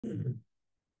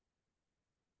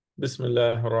بسم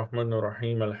الله الرحمن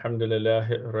الرحيم الحمد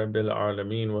لله رب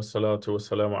العالمين والصلاة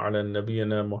والسلام على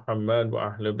نبينا محمد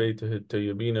وأهل بيته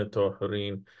الطيبين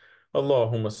الطاهرين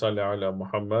اللهم صل على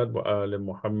محمد وآل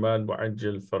محمد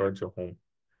وعجل فرجهم.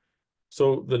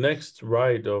 So the next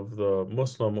right of the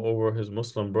Muslim over his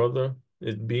Muslim brother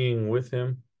is being with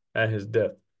him at his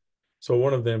death. So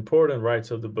one of the important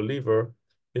rights of the believer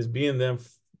is being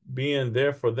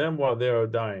there for them while they are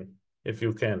dying, if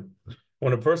you can.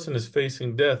 When a person is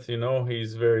facing death,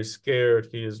 he's very scared,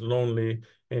 he is lonely,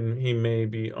 and he may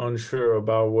be unsure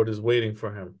about what is waiting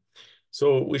for him.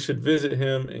 So we should visit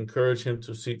him, encourage him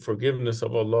to seek forgiveness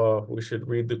of Allah. We should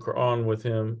read the Quran with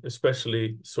him,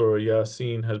 especially Surah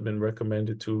Yasin has been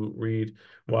recommended to read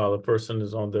while a person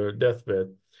is on their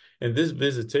deathbed. And this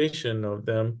visitation of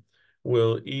them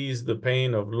will ease the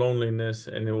pain of loneliness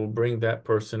and it will bring that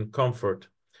person comfort.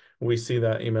 We see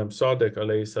that Imam Sadiq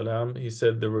alayhi salam, he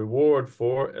said the reward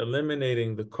for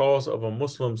eliminating the cause of a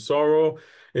Muslim sorrow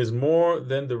is more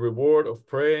than the reward of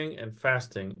praying and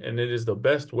fasting, and it is the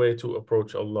best way to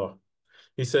approach Allah.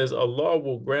 He says Allah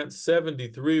will grant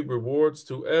 73 rewards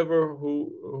to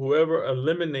whoever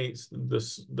eliminates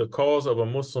the cause of a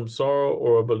Muslim sorrow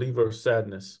or a believer's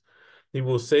sadness. He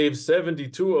will save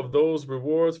 72 of those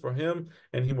rewards for him,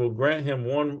 and he will grant him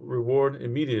one reward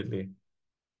immediately.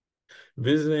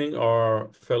 Visiting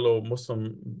our fellow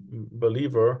Muslim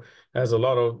believer has a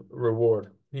lot of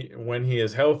reward when he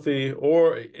is healthy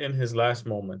or in his last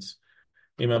moments.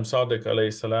 Imam Sadiq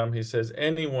alayhi salam, he says,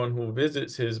 anyone who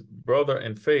visits his brother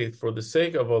in faith for the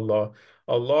sake of Allah,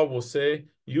 Allah will say,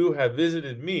 you have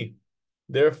visited me,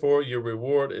 therefore your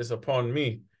reward is upon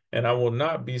me, and I will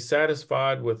not be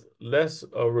satisfied with less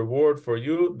a reward for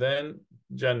you than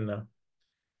Jannah.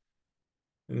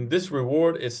 And this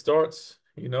reward, it starts,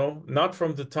 not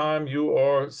from the time you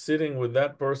are sitting with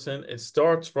that person. It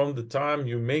starts from the time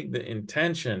you make the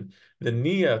intention, the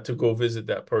niyyah to go visit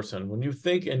that person. When you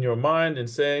think in your mind and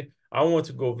say, I want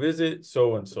to go visit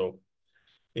so and so.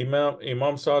 Imam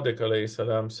Sadiq alayhi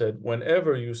salam said,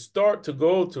 whenever you start to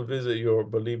go to visit your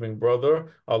believing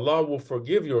brother, Allah will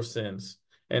forgive your sins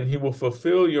and he will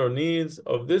fulfill your needs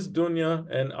of this dunya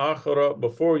and akhirah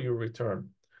before you return.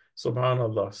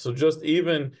 Subhanallah. So just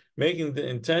even making the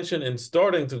intention and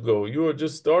starting to go, you are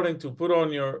just starting to put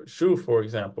on your shoe, for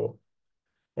example,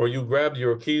 or you grabbed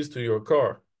your keys to your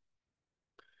car.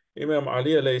 Imam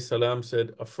Ali alayhi salam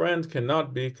said, a friend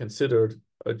cannot be considered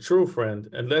a true friend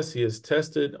unless he is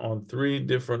tested on three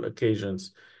different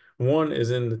occasions. One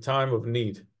is in the time of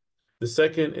need. The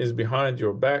second is behind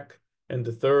your back. And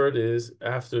the third is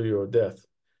after your death.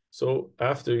 So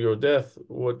after your death,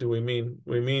 what do we mean?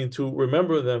 We mean to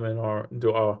remember them in our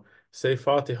dua, say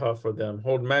Fatiha for them,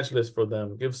 hold majlis for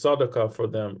them, give sadaqah for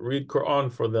them, read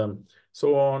Quran for them,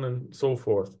 so on and so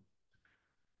forth.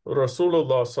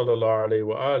 Rasulullah sallallahu alayhi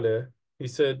wa alayhi, he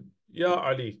said, Ya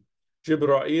Ali,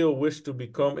 Jibreel wished to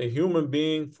become a human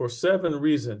being for 7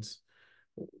 reasons.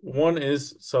 One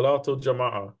is Salatul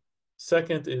Jama'ah.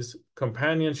 Second is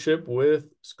companionship with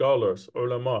scholars,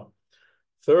 ulama.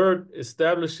 Third,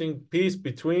 establishing peace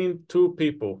between two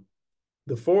people.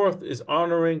 The fourth is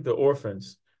honoring the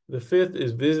orphans. The fifth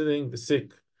is visiting the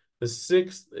sick. The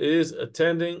sixth is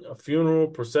attending a funeral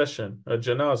procession, a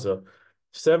janazah.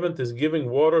 Seventh is giving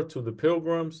water to the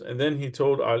pilgrims. And then he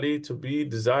told Ali to be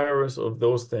desirous of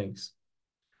those things.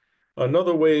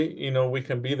 Another way, we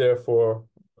can be there for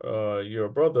your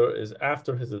brother is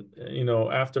after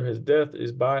his death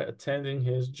is by attending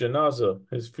his janazah,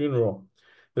 his funeral.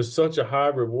 There's such a high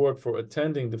reward for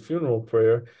attending the funeral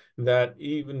prayer that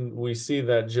even we see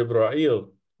that Jibreel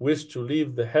wished to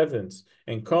leave the heavens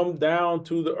and come down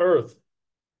to the earth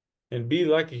and be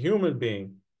like a human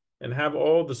being and have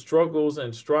all the struggles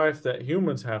and strife that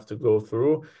humans have to go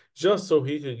through just so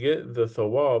he could get the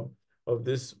thawab of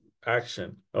this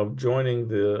action of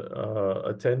joining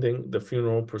attending the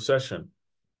funeral procession.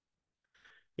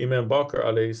 Imam Bakr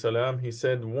alayhi salam, he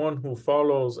said, one who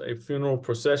follows a funeral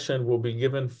procession will be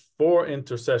given 4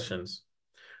 intercessions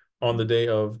on the day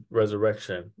of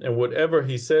resurrection. And whatever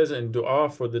he says in dua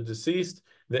for the deceased,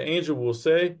 the angel will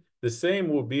say, the same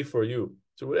will be for you.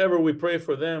 So whatever we pray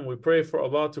for them, we pray for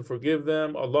Allah to forgive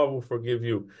them, Allah will forgive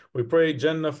you. We pray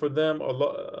Jannah for them,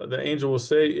 Allah, the angel will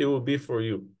say, it will be for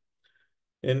you.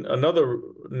 In another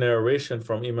narration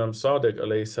from Imam Sadiq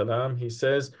alayhi salam, he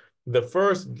says, the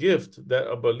first gift that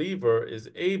a believer is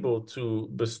able to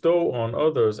bestow on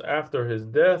others after his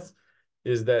death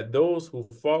is that those who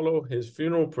follow his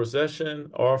funeral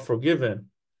procession are forgiven.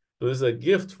 So this is a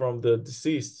gift from the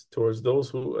deceased towards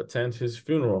those who attend his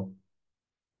funeral.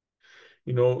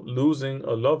 losing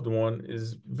a loved one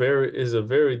is a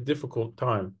very difficult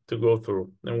time to go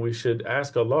through. And we should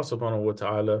ask Allah subhanahu wa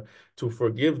ta'ala to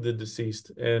forgive the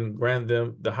deceased and grant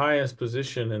them the highest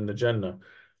position in the Jannah.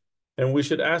 And we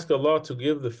should ask Allah to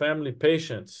give the family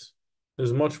patience.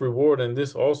 There's much reward in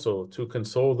this also, to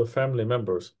console the family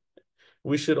members.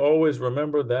 We should always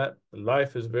remember that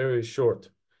life is very short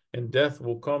and death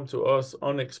will come to us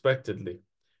unexpectedly.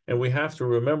 And we have to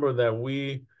remember that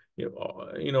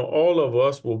all of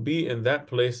us will be in that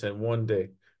place at one day.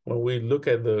 When we look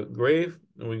at the grave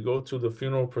and we go to the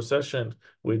funeral procession,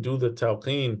 we do the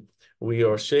talqeen, we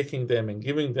are shaking them and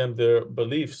giving them their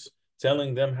beliefs,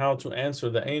 telling them how to answer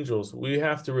the angels. We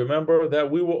have to remember that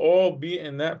we will all be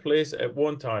in that place at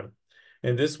one time.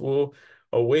 And this will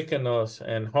awaken us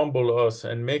and humble us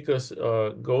and make us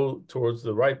go towards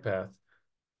the right path.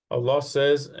 Allah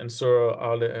says in Surah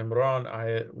Al Imran,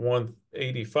 ayat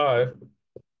 185,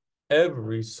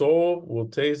 every soul will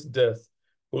taste death.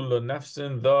 Kullu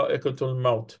nafsin dha'iqatul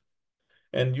maut.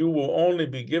 And you will only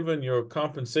be given your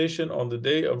compensation on the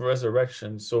day of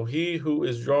resurrection. So he who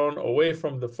is drawn away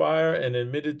from the fire and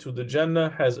admitted to the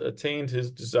Jannah has attained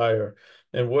his desire.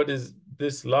 And what is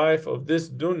this life of this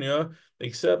dunya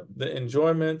except the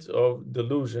enjoyment of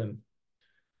delusion?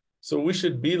 So we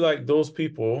should be like those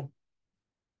people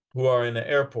who are in the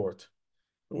airport.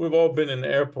 We've all been in the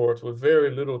airport with very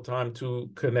little time to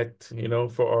connect,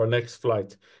 for our next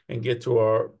flight and get to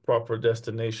our proper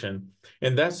destination.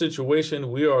 In that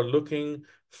situation, we are looking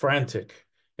frantic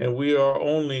and we are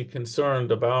only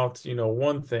concerned about,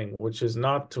 one thing, which is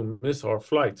not to miss our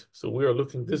flight. So we are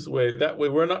looking this way, that way.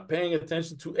 We're not paying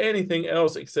attention to anything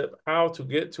else except how to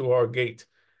get to our gate.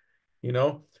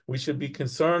 We should be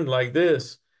concerned like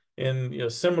this in a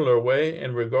similar way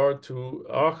in regard to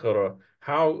akhirah.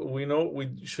 How we know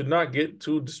we should not get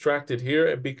too distracted here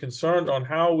and be concerned on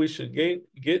how we should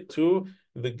get to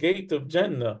the gate of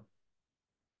Jannah.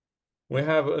 We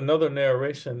have another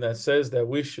narration that says that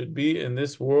we should be in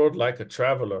this world like a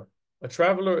traveler. A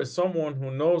traveler is someone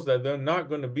who knows that they're not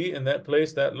going to be in that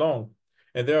place that long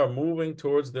and they are moving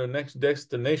towards their next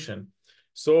destination.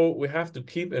 So we have to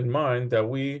keep in mind that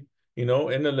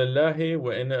inna lillahi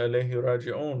wa inna ilayhi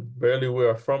raji'un. Verily we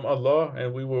are from Allah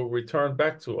and we will return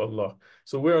back to Allah.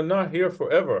 So we are not here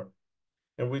forever.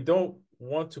 And we don't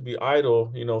want to be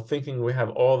idle, thinking we have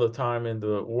all the time in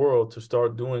the world to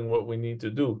start doing what we need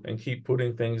to do and keep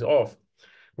putting things off.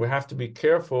 We have to be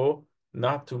careful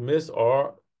not to miss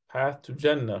our path to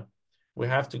Jannah. We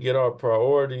have to get our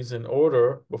priorities in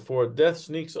order before death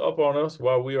sneaks up on us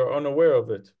while we are unaware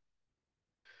of it.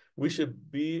 We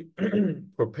should be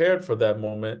prepared for that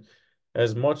moment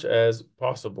as much as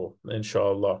possible,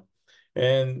 inshallah.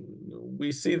 And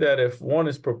we see that if one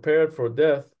is prepared for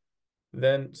death,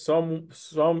 then some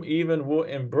even will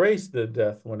embrace the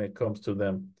death when it comes to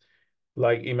them,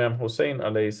 like Imam Hussein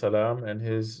alayhi salam and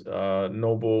his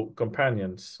noble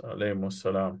companions alayhi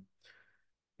salam.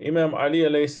 Imam Ali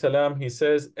alayhi salam, he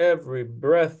says, every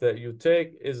breath that you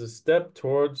take is a step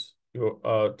towards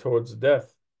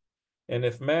death. And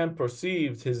if man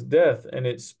perceived his death and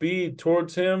its speed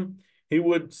towards him, he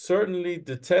would certainly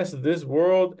detest this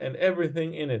world and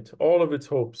everything in it, all of its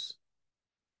hopes.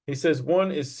 He says,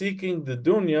 one is seeking the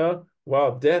dunya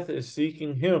while death is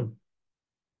seeking him.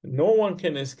 No one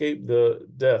can escape the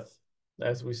death.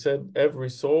 As we said, every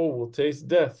soul will taste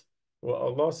death, what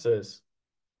Allah says.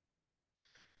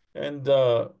 And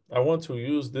I want to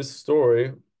use this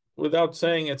story without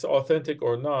saying it's authentic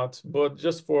or not, but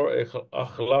just for a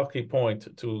akhlaqi point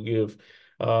to give,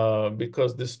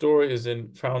 because this story is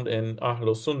found in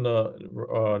Ahlul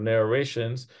Sunnah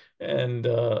narrations, and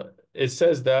it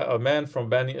says that a man from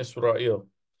Bani Israel,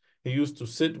 he used to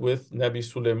sit with Nabi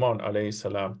Sulaiman alayhi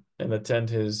salam and attend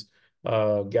his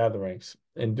gatherings.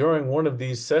 And during one of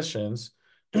these sessions,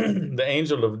 the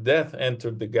angel of death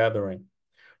entered the gathering.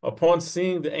 Upon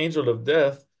seeing the angel of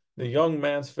death, the young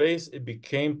man's face, it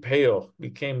became pale,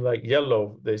 became like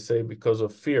yellow, they say, because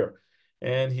of fear.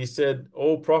 And he said,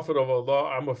 "O Prophet of Allah,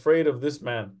 I'm afraid of this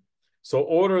man. So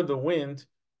order the wind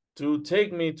to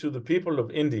take me to the people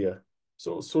of India."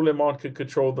 So Suleiman could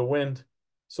control the wind.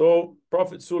 So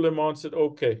Prophet Suleiman said,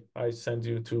 "Okay, I send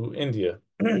you to India."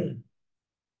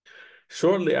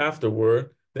 Shortly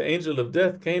afterward, the angel of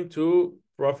death came to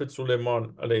Prophet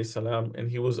Suleiman alayhi salam, and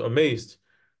he was amazed.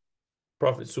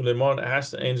 Prophet Suleiman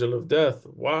asked the angel of death,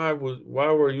 why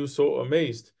were you so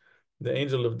amazed? The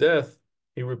angel of death,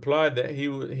 he replied that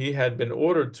he had been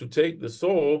ordered to take the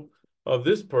soul of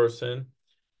this person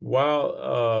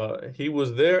while he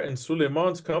was there in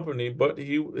Suleiman's company, but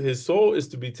his soul is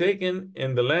to be taken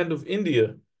in the land of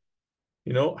India.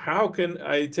 How can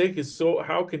I take his soul?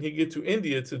 How can he get to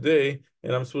India today?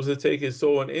 And I'm supposed to take his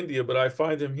soul in India, but I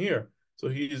find him here. So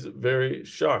he's very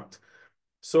shocked.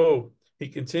 So he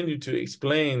continued to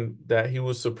explain that he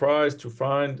was surprised to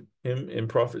find him in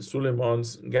Prophet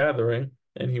Suleiman's gathering,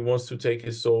 and he wants to take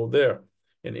his soul there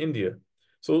in India.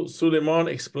 So Suleiman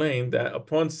explained that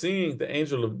upon seeing the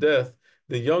angel of death,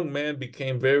 the young man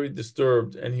became very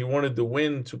disturbed and he wanted the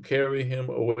wind to carry him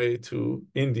away to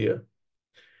India.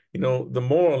 The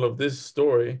moral of this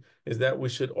story is that we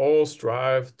should all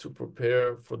strive to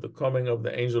prepare for the coming of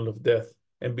the angel of death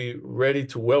and be ready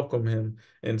to welcome him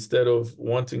instead of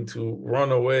wanting to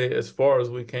run away as far as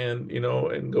we can,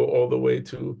 and go all the way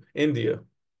to India.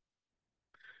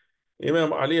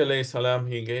 Imam Ali alayhi salam,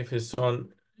 he gave his son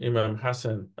Imam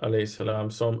Hassan alayhi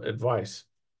salam some advice.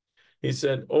 He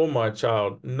said, "O my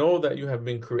child, know that you have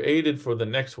been created for the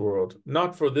next world,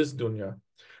 not for this dunya,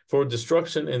 for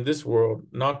destruction in this world,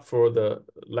 not for the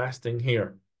lasting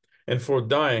here, and for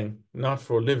dying, not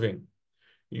for living.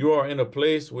 You are in a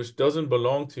place which doesn't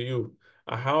belong to you,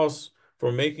 a house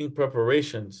for making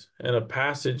preparations, and a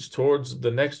passage towards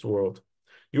the next world.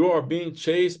 You are being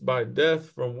chased by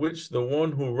death from which the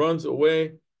one who runs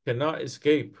away cannot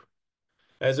escape,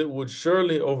 as it would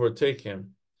surely overtake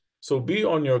him. So be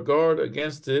on your guard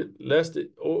against it, lest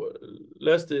it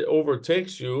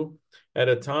overtakes you at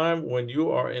a time when you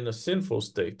are in a sinful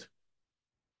state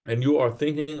and you are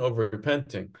thinking of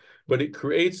repenting, but it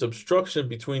creates obstruction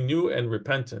between you and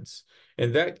repentance.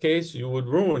 In that case, you would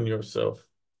ruin yourself.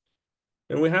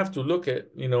 And we have to look at,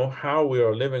 how we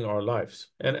are living our lives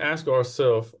and ask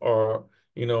ourselves, are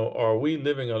we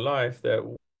living a life that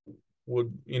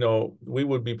we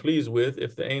would be pleased with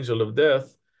if the angel of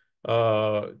death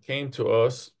came to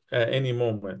us at any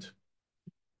moment?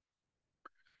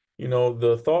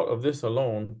 The thought of this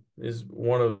alone is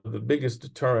one of the biggest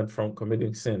deterrent from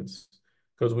committing sins.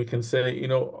 Because we can say,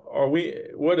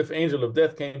 what if angel of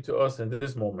death came to us in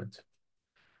this moment?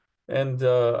 And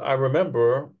I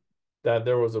remember that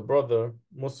there was a brother,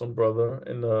 Muslim brother,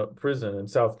 in the prison in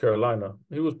South Carolina.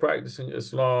 He was practicing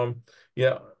Islam.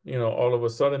 Yeah, all of a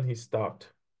sudden he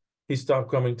stopped. He stopped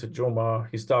coming to Juma.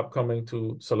 He stopped coming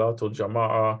to Salatul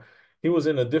Jama'ah. He was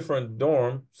in a different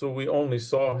dorm, so we only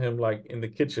saw him like in the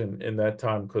kitchen in that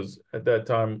time, because at that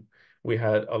time we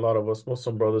had a lot of us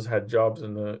Muslim brothers had jobs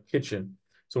in the kitchen.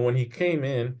 So when he came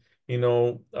in, he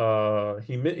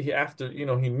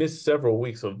missed several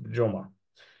weeks of Juma.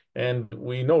 And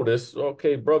we noticed,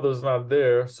 okay, brother's not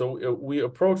there. So we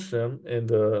approached him in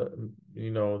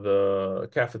the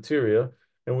cafeteria,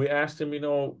 and we asked him,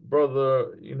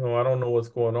 brother, I don't know what's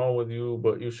going on with you,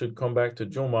 but you should come back to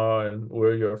Juma and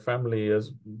we're your family as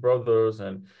brothers,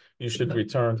 and you should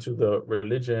return to the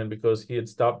religion, because he had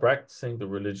stopped practicing the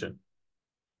religion.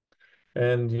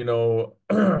 And,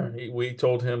 we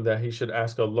told him that he should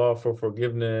ask Allah for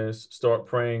forgiveness, start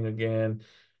praying again.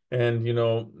 And,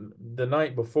 the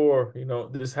night before,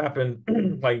 this happened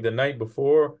like the night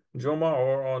before Juma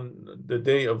or on the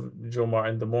day of Juma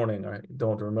in the morning. I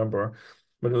don't remember,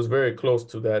 but it was very close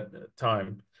to that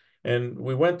time. And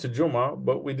we went to Juma,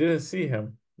 but we didn't see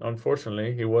him.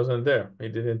 Unfortunately, he wasn't there. He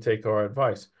didn't take our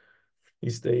advice. He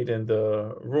stayed in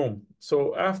the room.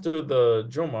 So after the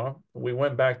Juma, we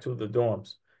went back to the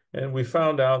dorms, and we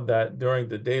found out that during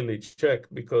the daily check,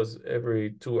 because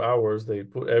every 2 hours they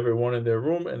put everyone in their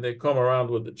room and they come around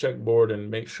with the checkboard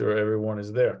and make sure everyone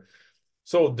is there.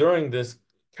 So during this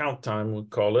count time, we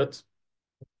call it,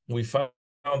 we found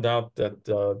out that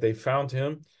they found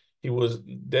him. He was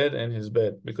dead in his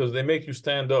bed, because they make you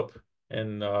stand up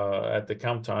and at the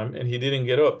count time, and he didn't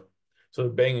get up. So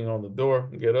banging on the door,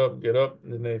 get up, get up.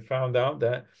 And then they found out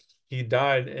that he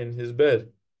died in his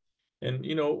bed. And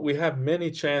we have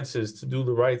many chances to do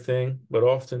the right thing, but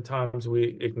oftentimes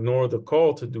we ignore the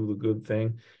call to do the good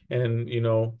thing. And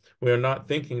we're not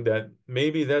thinking that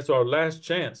maybe that's our last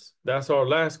chance. That's our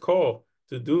last call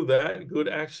to do that good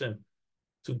action,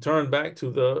 to turn back to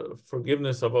the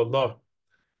forgiveness of Allah.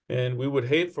 And we would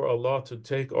hate for Allah to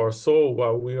take our soul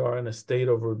while we are in a state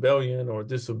of rebellion or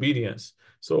disobedience.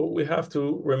 So we have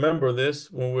to remember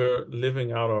this when we're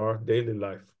living out our daily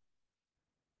life.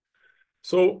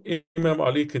 So Imam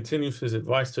Ali continues his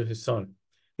advice to his son.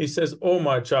 He says, "Oh,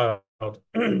 my child,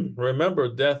 remember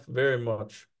death very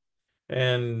much,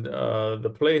 and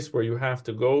the place where you have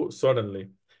to go suddenly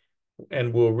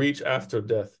and will reach after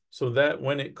death, so that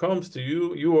when it comes to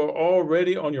you, you are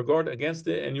already on your guard against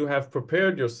it and you have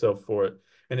prepared yourself for it,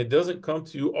 and it doesn't come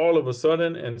to you all of a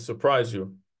sudden and surprise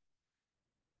you."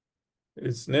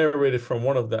 It's narrated from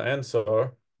one of the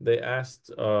Ansar. They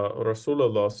asked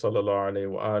Rasulullah sallallahu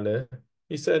alaihi wasallam.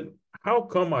 He said, "How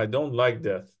come I don't like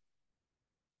death?"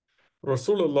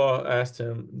 Rasulullah asked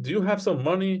him, "Do you have some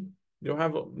money? Do you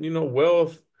have,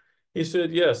 wealth?" He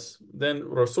said, "Yes." Then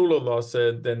Rasulullah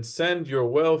said, "Then send your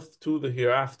wealth to the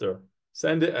hereafter.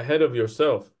 Send it ahead of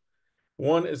yourself.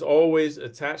 One is always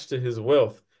attached to his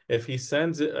wealth. If he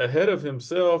sends it ahead of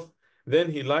himself,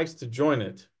 then he likes to join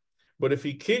it. But if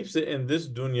he keeps it in this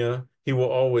dunya, he will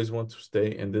always want to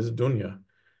stay in this dunya."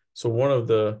 So one of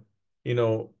the, you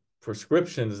know,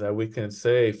 prescriptions that we can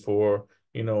say for,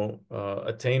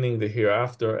 attaining the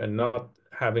hereafter and not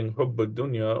having hubb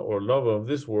dunya or love of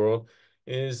this world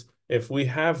is if we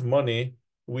have money,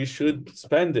 we should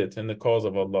spend it in the cause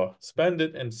of Allah. Spend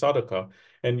it in sadaqah,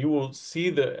 and you will see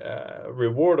the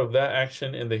reward of that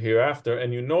action in the hereafter,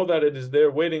 and you know that it is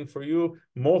there waiting for you,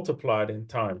 multiplied in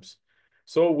times.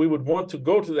 So we would want to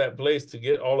go to that place to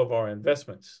get all of our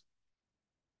investments.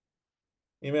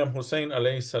 Imam Hussein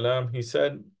alayhi salam, he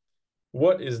said,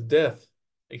 "What is death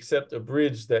except a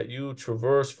bridge that you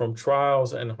traverse from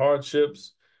trials and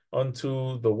hardships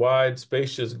unto the wide,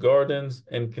 spacious gardens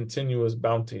and continuous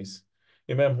bounties?"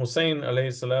 Imam Hussein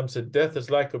alayhi salam said, "Death is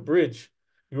like a bridge.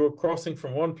 You are crossing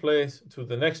from one place to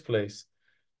the next place."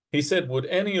 He said, "Would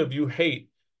any of you hate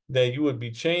that you would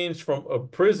be changed from a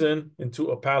prison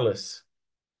into a palace?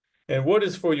 And what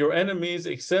is for your enemies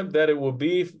except that it will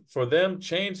be for them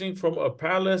changing from a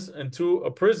palace into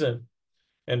a prison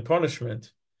and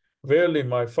punishment? Verily,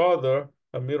 my father,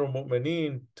 Amir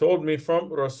al-Mu'mineen, told me from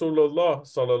Rasulullah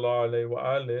sallallahu alaihi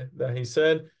wasallam that he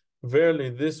said, verily,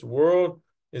 this world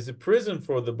is a prison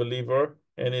for the believer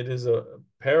and it is a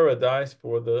paradise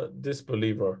for the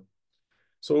disbeliever."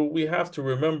 So we have to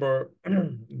remember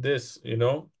this,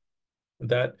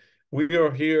 that we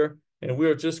are here and we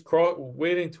are just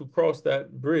waiting to cross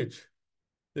that bridge.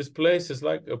 This place is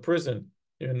like a prison,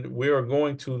 and we are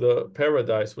going to the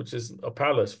paradise, which is a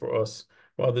palace for us.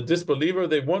 While the disbeliever,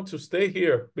 they want to stay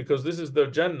here because this is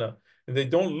their Jannah, and they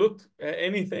don't look at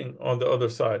anything on the other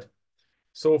side.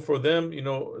 So for them, they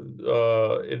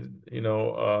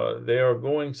are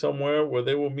going somewhere where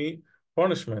they will meet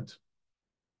punishment.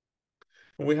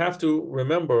 We have to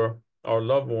remember our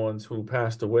loved ones who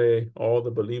passed away, all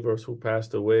the believers who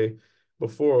passed away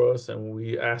before us, and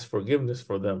we ask forgiveness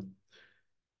for them.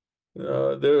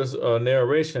 There's a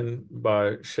narration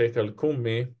by Sheikh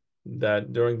al-Kummi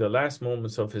that during the last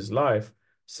moments of his life,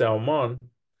 Salman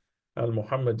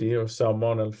al-Muhammadi or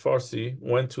Salman al-Farsi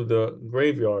went to the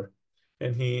graveyard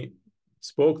and he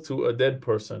spoke to a dead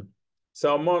person.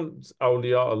 Salman's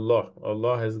awliya Allah.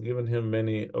 Allah has given him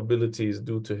many abilities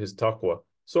due to his taqwa.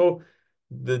 So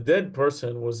the dead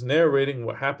person was narrating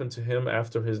what happened to him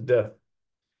after his death.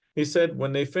 He said,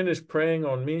 "When they finished praying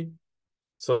on me,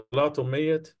 Salatul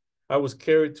Mayyit, I was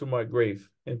carried to my grave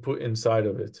and put inside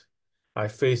of it. I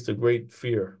faced a great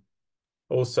fear.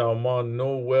 O Salman,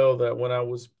 know well that when I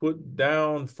was put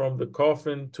down from the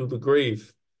coffin to the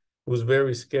grave, it was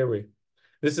very scary.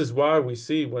 This is why we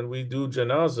see when we do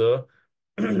janazah,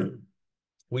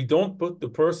 we don't put the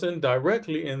person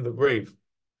directly in the grave.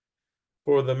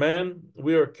 For the men,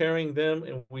 we are carrying them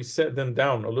and we set them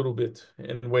down a little bit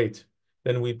and wait.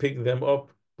 Then we pick them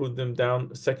up, put them down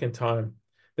a second time.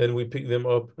 Then we pick them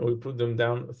up and we put them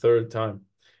down a third time.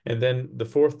 And then the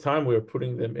fourth time, we are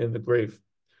putting them in the grave.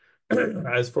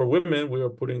 As for women, we are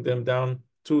putting them down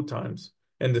 2 times.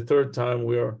 And the third time,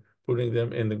 we are putting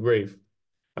them in the grave.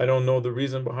 I don't know the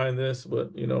reason behind this,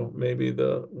 but maybe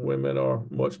the women are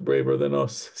much braver than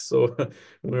us. So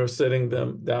we're setting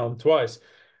them down twice.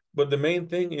 But the main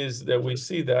thing is that we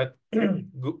see that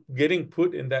getting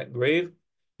put in that grave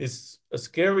is a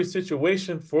scary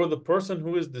situation for the person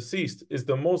who is deceased, is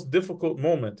the most difficult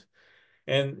moment.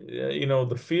 And,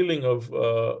 the feeling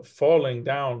of falling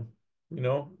down,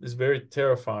 is very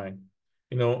terrifying.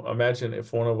 Imagine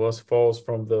if one of us falls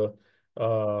from the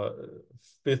uh,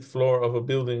 fifth floor of a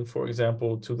building, for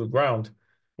example, to the ground.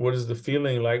 What is the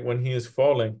feeling like when he is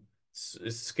falling?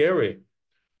 It's scary.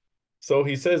 So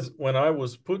he says, when I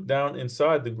was put down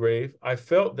inside the grave, I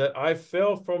felt that I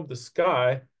fell from the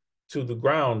sky to the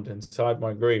ground inside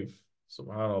my grave.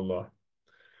 Subhanallah.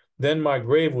 Then my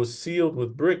grave was sealed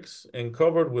with bricks and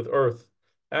covered with earth.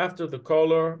 After the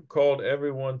caller called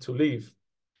everyone to leave.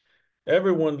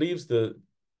 Everyone leaves the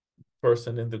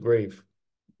person in the grave.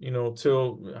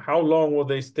 Till how long will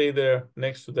they stay there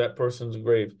next to that person's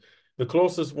grave? The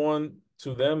closest one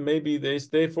to them, maybe they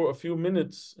stay for a few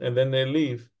minutes and then they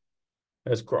leave.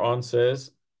 As Quran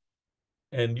says,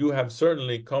 and you have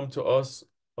certainly come to us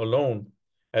alone,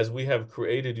 as we have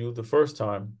created you the first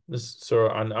time. This is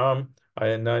Surah An'am,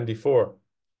 ayat 94.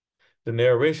 The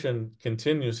narration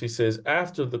continues. He says,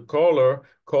 after the caller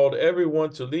called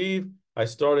everyone to leave, I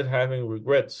started having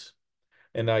regrets.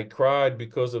 and I cried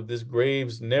because of this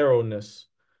grave's narrowness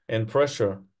and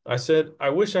pressure. I said, I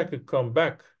wish I could come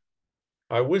back.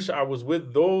 I wish I was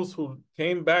with those who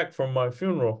came back from my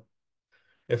funeral.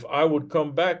 If I would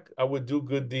come back, I would do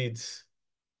good deeds.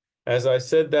 As I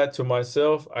said that to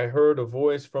myself, I heard a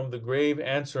voice from the grave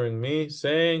answering me,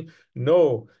 saying,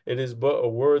 no, it is but a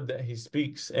word that he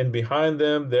speaks, and behind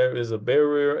them there is a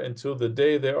barrier until the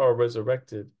day they are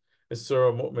resurrected. It's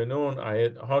Surah Mu'minun,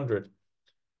 ayat 100.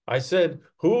 I said,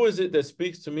 who is it that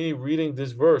speaks to me reading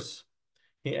this verse?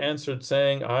 He answered,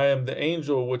 saying, I am the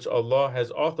angel which Allah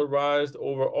has authorized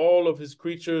over all of his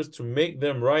creatures to make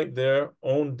them write their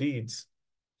own deeds.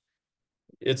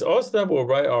 It's us that will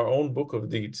write our own book of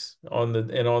deeds. On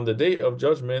the day of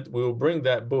judgment, we will bring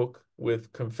that book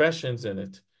with confessions in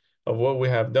it of what we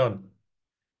have done.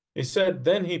 He said,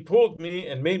 then he pulled me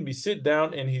and made me sit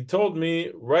down, and he told me,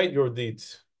 write your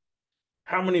deeds.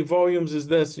 How many volumes is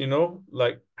this?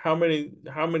 Like how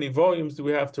many volumes do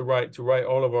we have to write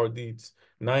all of our deeds?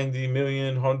 90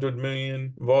 million, 100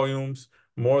 million volumes,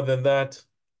 more than that.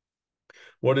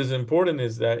 What is important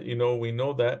is that, we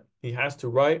know that he has to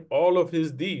write all of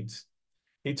his deeds.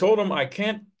 He told him, I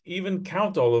can't even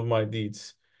count all of my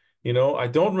deeds. I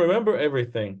don't remember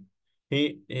everything.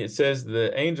 It says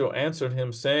the angel answered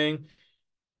him, saying,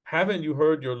 haven't you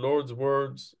heard your Lord's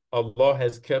words? Allah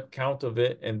has kept count of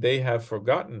it, and they have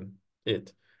forgotten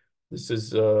it. This is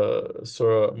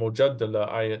Surah Mujaddala,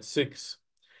 ayat 6.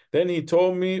 Then he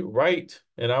told me, write,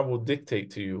 and I will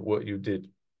dictate to you what you did.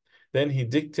 Then he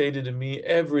dictated to me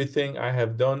everything I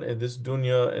have done in this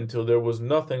dunya until there was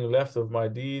nothing left of my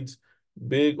deeds,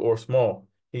 big or small.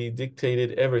 He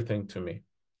dictated everything to me.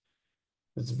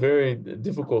 It's a very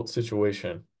difficult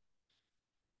situation.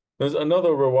 There's another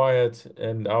riwayat,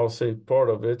 and I'll say part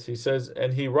of it. He says,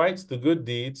 and he writes the good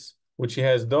deeds which he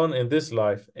has done in this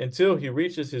life until he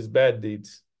reaches his bad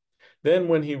deeds. Then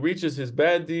when he reaches his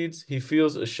bad deeds, he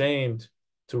feels ashamed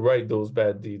to write those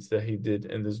bad deeds that he did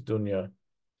in this dunya.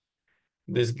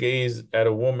 This gaze at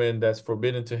a woman that's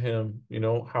forbidden to him,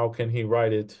 how can he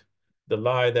write it? The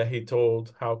lie that he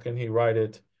told, how can he write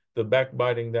it? The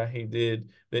backbiting that he did,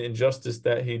 the injustice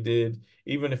that he did,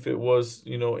 even if it was,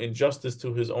 injustice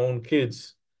to his own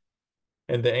kids.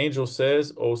 And the angel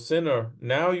says, O sinner,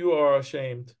 now you are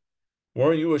ashamed.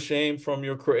 Weren't you ashamed from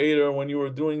your creator when you were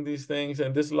doing these things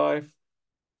in this life?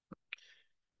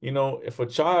 If a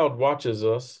child watches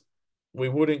us, we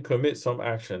wouldn't commit some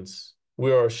actions.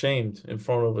 We are ashamed in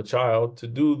front of a child to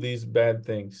do these bad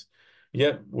things.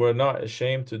 Yet we're not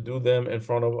ashamed to do them in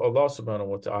front of Allah subhanahu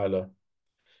wa ta'ala.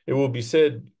 It will be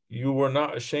said, you were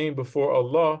not ashamed before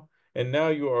Allah, and now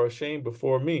you are ashamed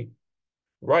before me.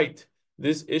 Right.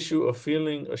 This issue of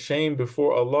feeling ashamed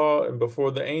before Allah and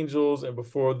before the angels and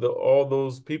before all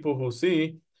those people who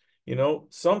see,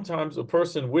 sometimes a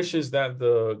person wishes that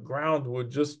the ground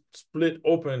would just split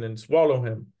open and swallow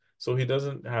him so he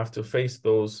doesn't have to face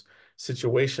those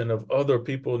situation of other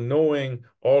people knowing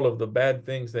all of the bad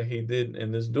things that he did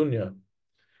in this dunya.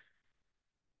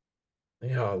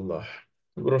 Ya Allah.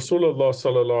 Rasulullah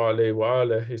sallallahu alayhi wa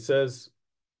alayhi, he says,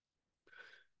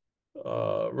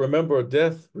 remember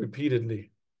death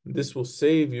repeatedly. This will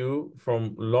save you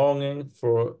from longing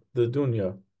for the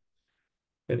dunya.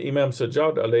 And Imam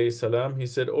Sajjad alayhi salam, he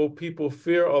said, O people,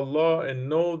 fear Allah and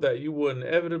know that you will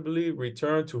inevitably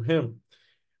return to Him,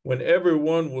 when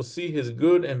everyone will see his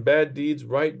good and bad deeds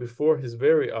right before his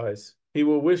very eyes. He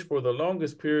will wish for the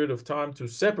longest period of time to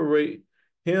separate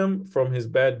him from his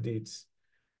bad deeds.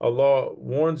 Allah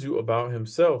warns you about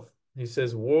himself. He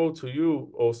says, woe to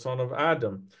you, O son of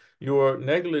Adam. You are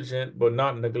negligent but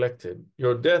not neglected.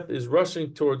 Your death is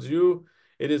rushing towards you.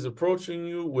 It is approaching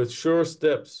you with sure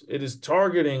steps. It is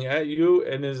targeting at you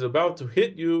and is about to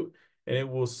hit you, and it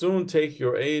will soon take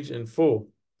your age in full.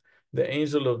 The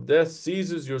angel of death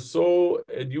seizes your soul,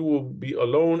 and you will be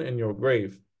alone in your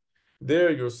grave.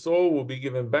 There your soul will be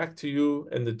given back to you,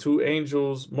 and the two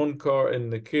angels, Munkar and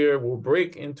Nakir, will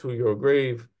break into your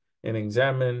grave and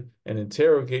examine and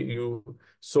interrogate you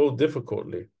so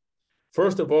difficultly.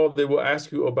 First of all, they will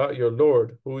ask you about your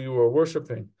Lord, who you are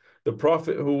worshiping, the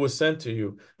prophet who was sent to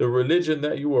you, the religion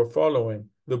that you were following,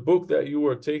 the book that you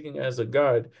were taking as a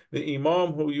guide, the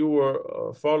imam who you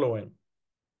were following.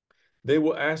 They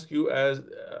will ask you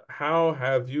how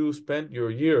have you spent your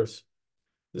years,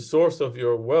 the source of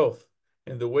your wealth,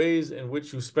 and the ways in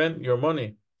which you spent your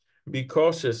money. Be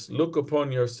cautious, look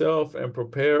upon yourself, and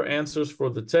prepare answers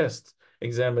for the test,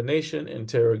 examination,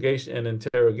 interrogation, and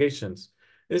interrogations.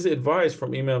 This is advice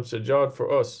from Imam Sajjad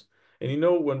for us. And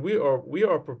when we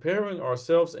are preparing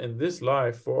ourselves in this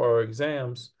life for our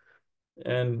exams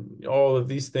and all of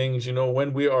these things,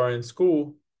 when we are in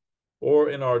school,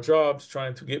 or in our jobs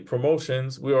trying to get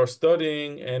promotions, we are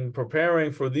studying and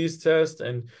preparing for these tests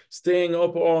and staying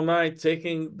up all night,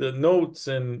 taking the notes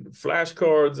and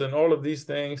flashcards and all of these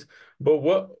things. But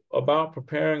what about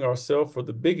preparing ourselves for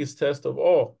the biggest test of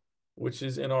all, which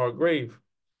is in our grave?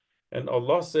 And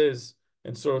Allah says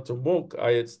in Surah Al-Mulk,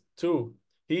 ayat 2,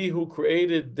 He who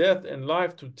created death and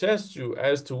life to test you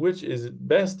as to which is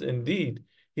best indeed,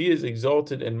 He is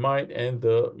exalted in might and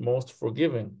the most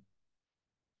forgiving.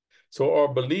 So our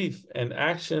belief and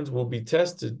actions will be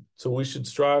tested. So we should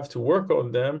strive to work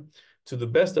on them to the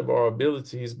best of our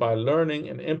abilities by learning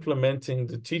and implementing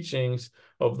the teachings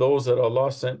of those that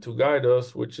Allah sent to guide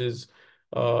us, which is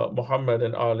Muhammad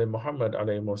and Ali Muhammad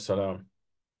alayhi salam.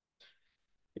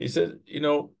 He said,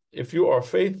 if you are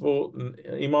faithful,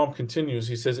 Imam continues,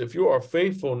 he says, if you are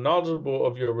faithful, knowledgeable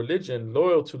of your religion,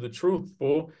 loyal to the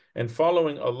truthful, and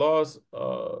following Allah's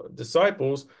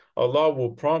disciples, Allah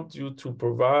will prompt you to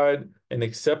provide an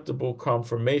acceptable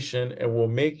confirmation and will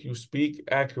make you speak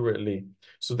accurately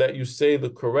so that you say the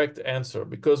correct answer.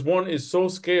 Because one is so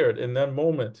scared in that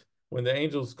moment when the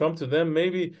angels come to them,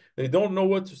 maybe they don't know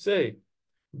what to say.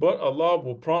 But Allah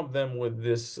will prompt them with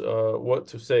this, what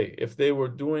to say, if they were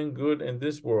doing good in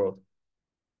this world.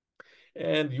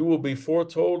 And you will be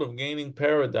foretold of gaining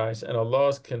paradise and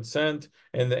Allah's consent,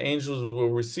 and the angels will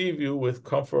receive you with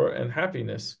comfort and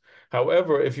happiness.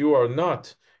 However, if you are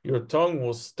not, your tongue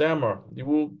will stammer, you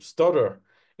will stutter,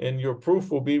 and your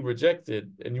proof will be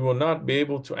rejected, and you will not be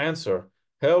able to answer.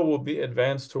 Hell will be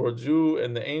advanced towards you,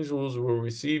 and the angels will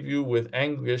receive you with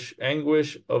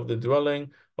anguish of the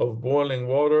dwelling of boiling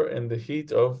water and the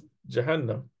heat of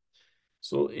Jahannam.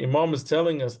 So Imam is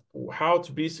telling us how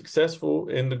to be successful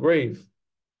in the grave.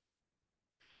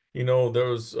 There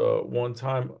was one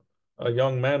time a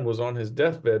young man was on his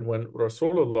deathbed when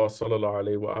Rasulullah sallallahu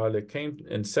alaihi wasallam came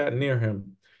and sat near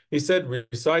him. He said,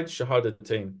 recite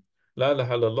Shahadatain, La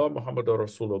ilaha illallah Muhammadur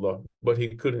Rasulullah, but he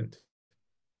couldn't.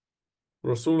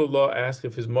 Rasulullah asked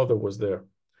if his mother was there.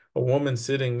 A woman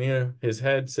sitting near his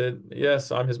head said,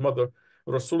 yes, I'm his mother.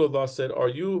 Rasulullah said, are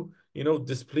you,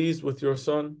 displeased with your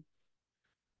son?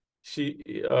 She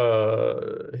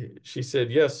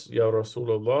said, yes, Ya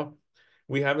Rasulullah.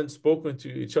 We haven't spoken to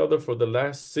each other for the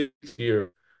last 6 years.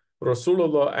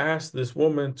 Rasulullah asked this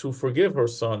woman to forgive her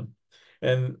son.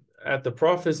 And at the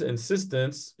Prophet's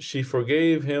insistence, she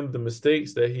forgave him the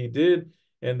mistakes that he did,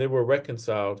 and they were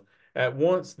reconciled. At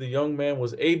once, the young man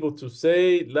was able to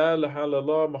say, La ilaha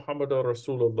illallah Muhammadur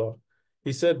Rasulullah.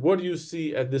 He said, what do you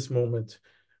see at this moment?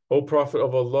 O Prophet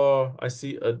of Allah, I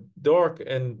see a dark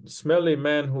and smelly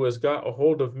man who has got a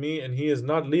hold of me, and he is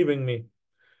not leaving me.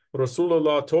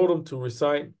 Rasulullah told him to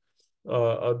recite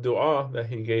a dua that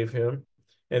he gave him.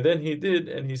 And then he did,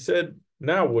 and he said,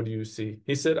 now what do you see?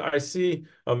 He said, I see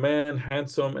a man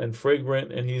handsome and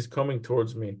fragrant, and he's coming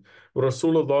towards me.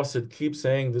 Rasulullah said, keep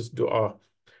saying this dua.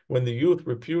 When the youth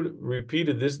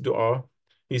repeated this dua,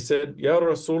 he said, Ya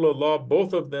Rasulullah,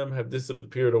 both of them have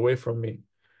disappeared away from me.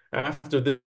 After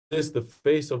this, the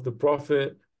face of the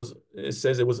Prophet, it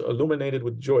says it was illuminated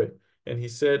with joy. And he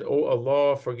said, Oh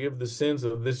Allah, forgive the sins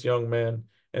of this young man.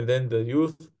 And then the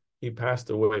youth, he passed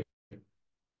away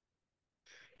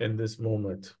in this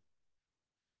moment.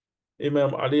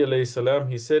 Imam Ali alayhi salam,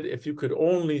 he said, if you could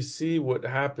only see what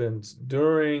happens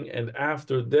during and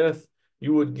after death,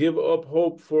 you would give up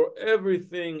hope for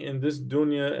everything in this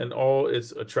dunya and all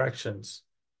its attractions.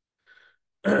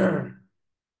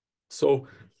 So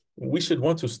we should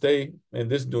want to stay in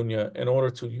this dunya in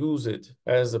order to use it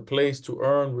as a place to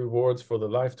earn rewards for the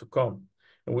life to come.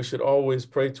 And we should always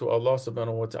pray to Allah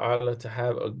subhanahu wa ta'ala to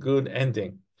have a good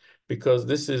ending, because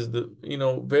this is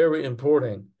very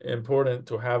important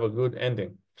to have a good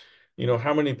ending.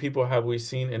 How many people have we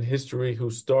seen in history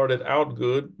who started out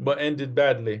good but ended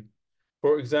badly?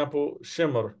 For example,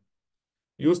 Shimr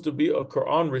used to be a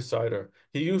Quran reciter.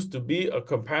 He used to be a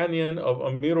companion of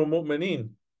Amir al-Mu'mineen.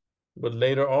 But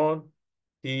later on,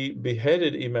 he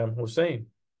beheaded Imam Hussein,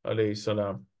 alayhi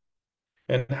salam.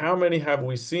 And how many have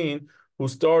we seen who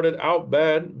started out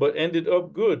bad but ended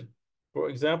up good? For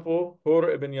example,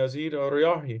 Hur ibn Yazid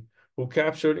al-Riyahi, who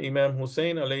captured Imam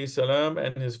Hussein, alayhi salam,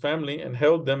 and his family and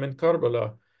held them in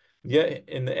Karbala. Yet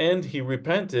in the end, he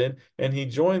repented and he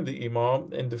joined the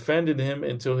Imam and defended him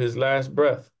until his last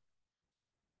breath.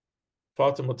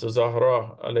 Fatima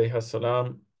Zahra, alayhi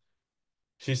salam,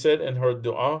 she said in her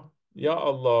dua, Ya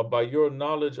Allah, by your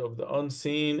knowledge of the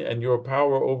unseen and your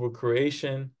power over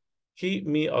creation, keep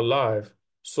me alive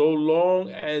so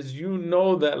long as you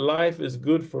know that life is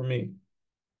good for me,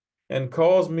 and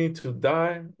cause me to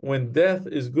die when death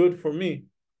is good for me.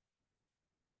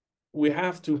 We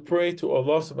have to pray to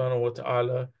Allah subhanahu wa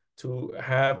ta'ala to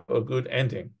have a good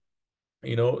ending.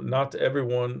 Not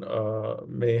everyone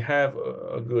may have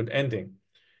a good ending.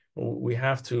 We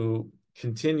have to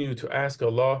continue to ask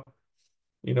Allah,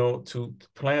 to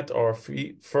plant our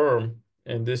feet firm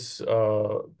in this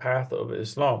path of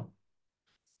Islam.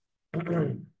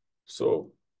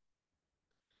 So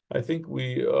I think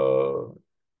we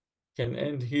can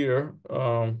end here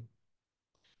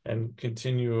and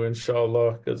continue,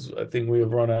 inshallah, because I think we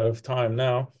have run out of time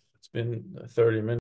now. It's been 30 minutes.